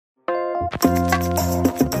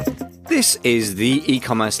This is The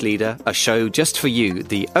E-Commerce Leader, a show just for you,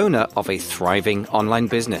 the owner of a thriving online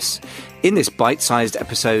business. In this bite-sized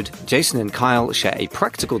episode, Jason and Kyle share a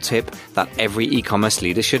practical tip that every e-commerce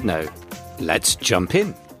leader should know. Let's jump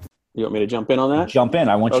in. You want me to jump in on that? Jump in.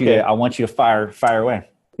 I want you to fire away.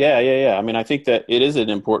 Yeah. I mean, I think that it is an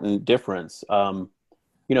important difference.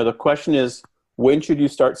 The question is, when should you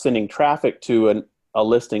start sending traffic to a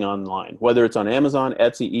listing online, whether it's on Amazon,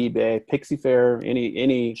 Etsy, eBay, Pixiefair,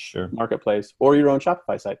 any marketplace, or your own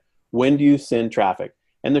Shopify site? When do you send traffic?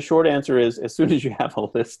 And the short answer is, as soon as you have a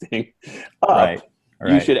listing up, right.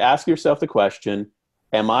 You should ask yourself the question,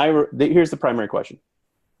 here's the primary question.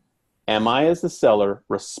 Am I, as the seller,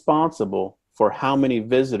 responsible for how many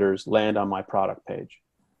visitors land on my product page?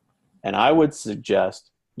 And I would suggest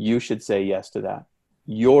you should say yes to that.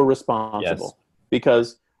 You're responsible. Yes.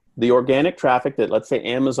 Because the organic traffic that, let's say,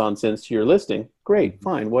 Amazon sends to your listing, great,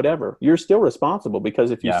 fine, whatever. You're still responsible,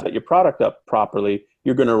 because if you set your product up properly,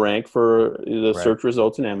 you're going to rank for the search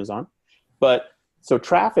results in Amazon. So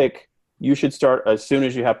traffic, you should start as soon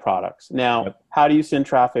as you have products. Now, how do you send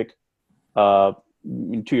traffic to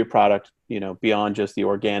your product, beyond just the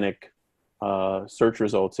organic search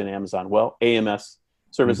results in Amazon? Well, AMS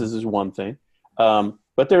services is one thing.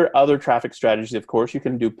 But there are other traffic strategies, of course. You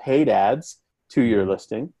can do paid ads to your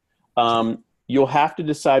listing. You'll have to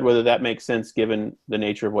decide whether that makes sense given the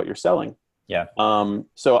nature of what you're selling. Yeah.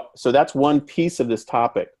 So that's one piece of this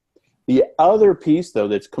topic. The other piece, though,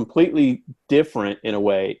 that's completely different in a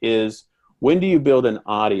way is, when do you build an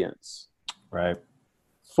audience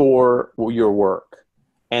for your work?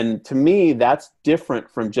 And to me, that's different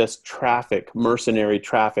from just mercenary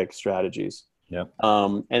traffic strategies. Yep.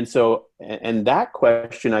 And that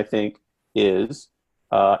question, I think, is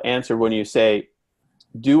answered when you say,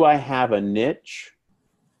 do I have a niche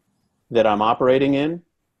that I'm operating in?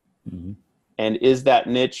 Mm-hmm. And is that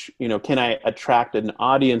niche, can I attract an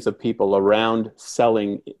audience of people around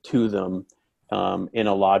selling to them in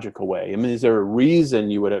a logical way? I mean, is there a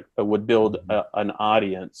reason you would build an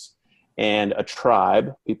audience and a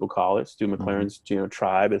tribe, people call it? Stu McLaren's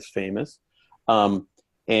tribe is famous. And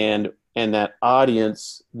that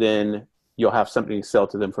audience, then you'll have something to sell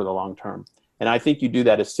to them for the long term. And I think you do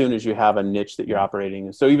that as soon as you have a niche that you're operating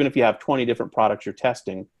in. So even if you have 20 different products you're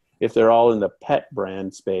testing, if they're all in the pet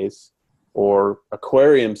brand space, or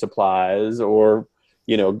aquarium supplies, or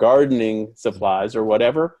gardening supplies, or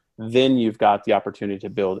whatever, then you've got the opportunity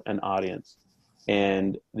to build an audience.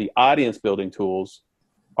 And the audience building tools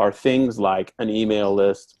are things like an email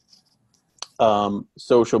list,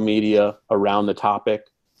 social media around the topic,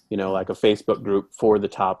 like a Facebook group for the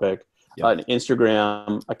topic, an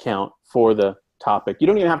Instagram account for the topic. You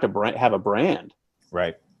don't even have to have a brand.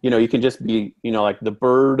 Right. You can just be, like the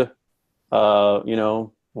Bird,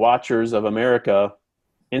 Watchers of America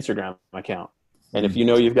Instagram account. And if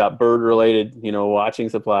you've got bird related, watching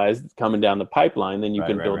supplies coming down the pipeline, then you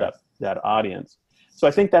can build that audience. So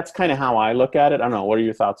I think that's kind of how I look at it. I don't know. What are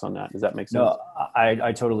your thoughts on that? Does that make sense? No,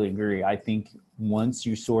 I totally agree. I think once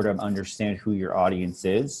you sort of understand who your audience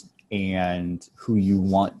is and who you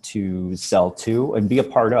want to sell to and be a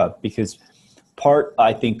part of, because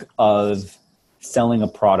I think, of selling a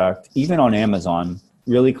product, even on Amazon,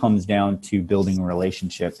 really comes down to building a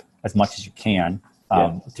relationship as much as you can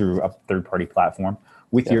through a third-party platform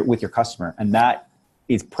with your customer. And that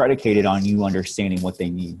is predicated on you understanding what they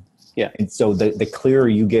need. Yeah. And so the clearer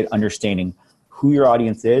you get understanding who your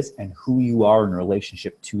audience is and who you are in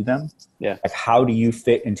relationship to them, like how do you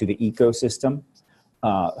fit into the ecosystem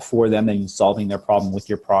for them, and solving their problem with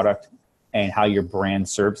your product, and how your brand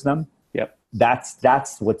serves them. Yep.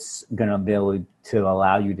 That's what's going to be able to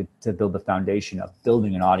allow you to build the foundation of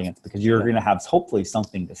building an audience, because you're going to have hopefully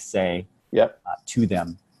something to say to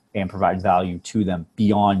them and provide value to them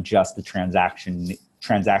beyond just the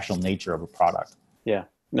transactional nature of a product. Yeah.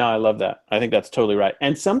 No, I love that. I think that's totally right.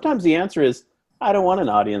 And sometimes the answer is, I don't want an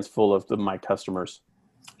audience full of my customers.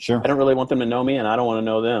 Sure. I don't really want them to know me, and I don't want to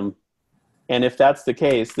know them. And if that's the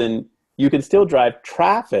case, then you can still drive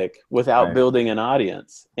traffic without building an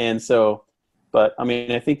audience. And so, but I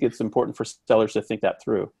mean, I think it's important for sellers to think that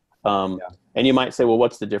through. And you might say, well,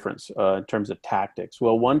 what's the difference in terms of tactics?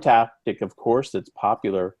 Well, one tactic, of course, that's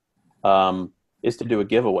popular is to do a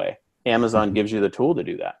giveaway. Amazon gives you the tool to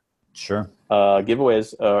do that. Sure.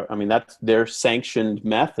 Giveaways, that's their sanctioned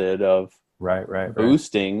method of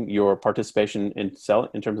boosting your participation in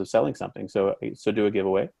terms of selling something. So do a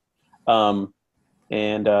giveaway. That's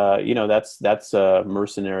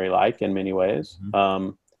mercenary-like in many ways.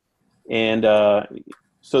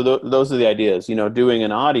 So those are the ideas. Doing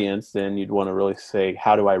an audience, then you'd want to really say,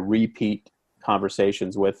 how do I repeat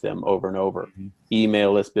conversations with them over and over.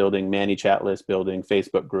 Email list building, ManyChat list building,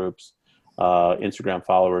 Facebook groups, Instagram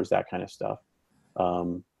followers, that kind of stuff.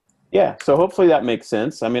 Yeah, so hopefully that makes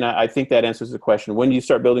sense. I mean, I think that answers the question. When do you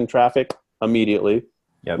start building traffic? Immediately.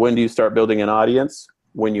 Yep. When do you start building an audience?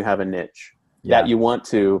 When you have a niche that you want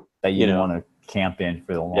to, want to camp in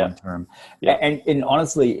for the long term. Yeah. And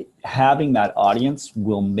honestly, having that audience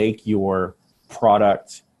will make your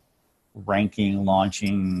product ranking,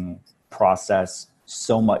 launching process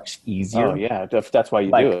so much easier. Oh yeah, that's why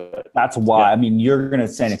you do it. That's why. I mean, you're going to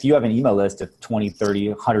send, if you have an email list of 20, 30,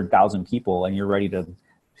 100,000 people and you're ready to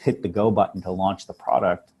hit the go button to launch the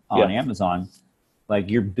product on Amazon, like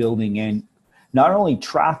you're building in not only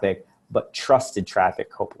traffic, but trusted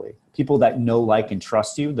traffic, hopefully. People that know, like, and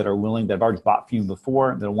trust you, that are willing, that have already bought from you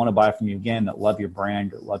before, that want to buy from you again, that love your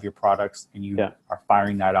brand, that love your products, and you are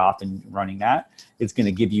firing that off and running that. It's going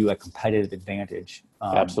to give you a competitive advantage.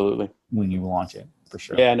 Absolutely. When you launch it, for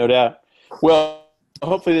sure. Yeah, no doubt. Well,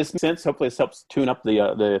 hopefully this makes sense. Hopefully this helps tune up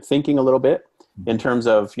the thinking a little bit in terms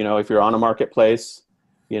of, if you're on a marketplace,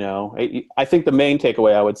 I think the main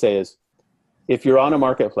takeaway I would say is, if you're on a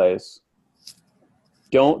marketplace,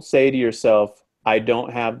 don't say to yourself, I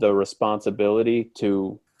don't have the responsibility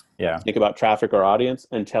to think about traffic or audience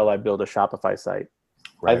until I build a Shopify site.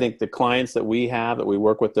 Right. I think the clients that we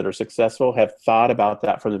work with that are successful have thought about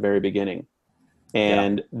that from the very beginning.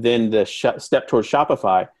 And then the step towards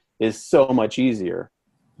Shopify is so much easier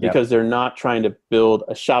because they're not trying to build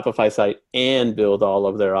a Shopify site and build all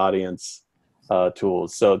of their audience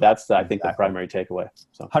tools. So that's, I think, the primary takeaway.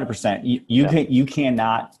 So 100%. You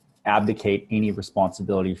cannot abdicate any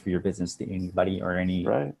responsibility for your business to anybody or any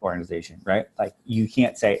organization, right? Like, you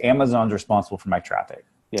can't say Amazon's responsible for my traffic.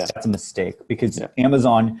 Yeah. That's a mistake, because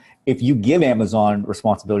Amazon, if you give Amazon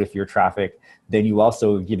responsibility for your traffic, then you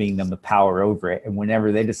also are giving them the power over it. And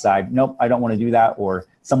whenever they decide, nope, I don't want to do that, or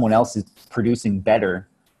someone else is producing better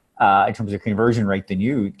in terms of conversion rate than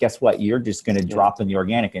you, guess what? You're just going to drop in the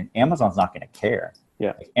organic, and Amazon's not going to care.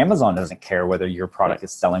 Yeah. Like, Amazon doesn't care whether your product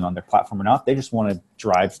is selling on their platform or not. They just want to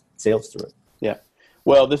drive sales through it. Yeah.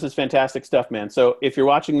 Well, this is fantastic stuff, man. So if you're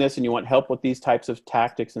watching this and you want help with these types of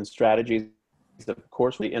tactics and strategies, of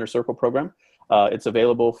course, the Inner Circle program, it's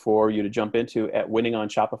available for you to jump into at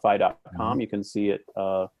winningonshopify.com. You can see it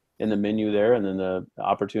in the menu there, and then the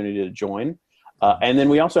opportunity to join. And then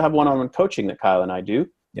we also have one-on-one coaching that Kyle and I do.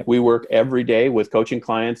 Yep. We work every day with coaching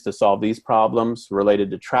clients to solve these problems related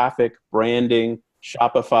to traffic, branding,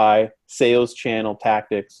 Shopify, sales channel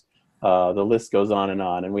tactics. The list goes on,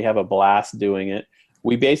 and we have a blast doing it.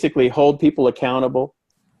 We basically hold people accountable.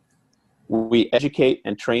 We educate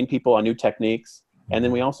and train people on new techniques. And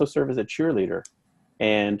then we also serve as a cheerleader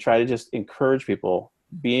and try to just encourage people.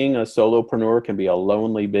 Being a solopreneur can be a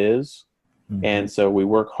lonely biz. Mm-hmm. And so we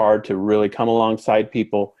work hard to really come alongside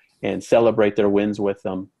people and celebrate their wins with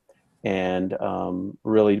them, and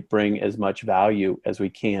really bring as much value as we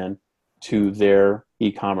can to their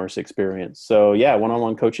e-commerce experience. So yeah,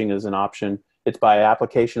 one-on-one coaching is an option. It's by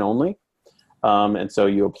application only. And so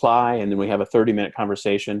you apply, and then we have a 30-minute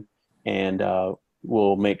conversation, and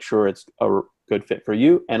we'll make sure it's a good fit for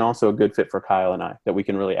you and also a good fit for Kyle and I, that we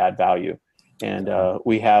can really add value. And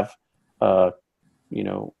we have,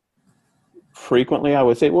 frequently, I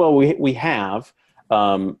would say, well, we have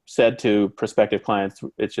said to prospective clients,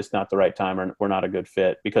 it's just not the right time, or we're not a good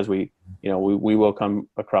fit, because we will come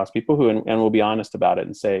across people who, and we'll be honest about it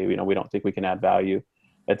and say, we don't think we can add value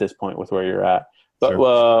at this point with where you're at.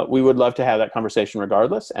 But we would love to have that conversation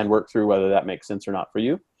regardless and work through whether that makes sense or not for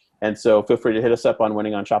you. And so feel free to hit us up on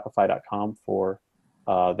winningonshopify.com for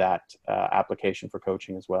that application for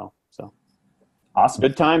coaching as well. So awesome.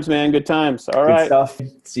 Good times, man. Good times. All right. Good stuff.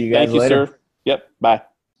 See you guys later. Thank you, sir. Yep. Bye.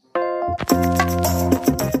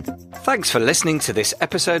 Thanks for listening to this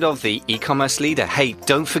episode of The E-Commerce Leader. Hey,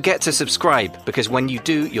 don't forget to subscribe, because when you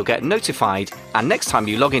do, you'll get notified. And next time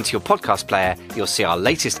you log into your podcast player, you'll see our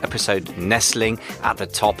latest episode nestling at the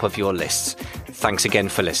top of your lists. Thanks again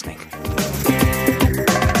for listening.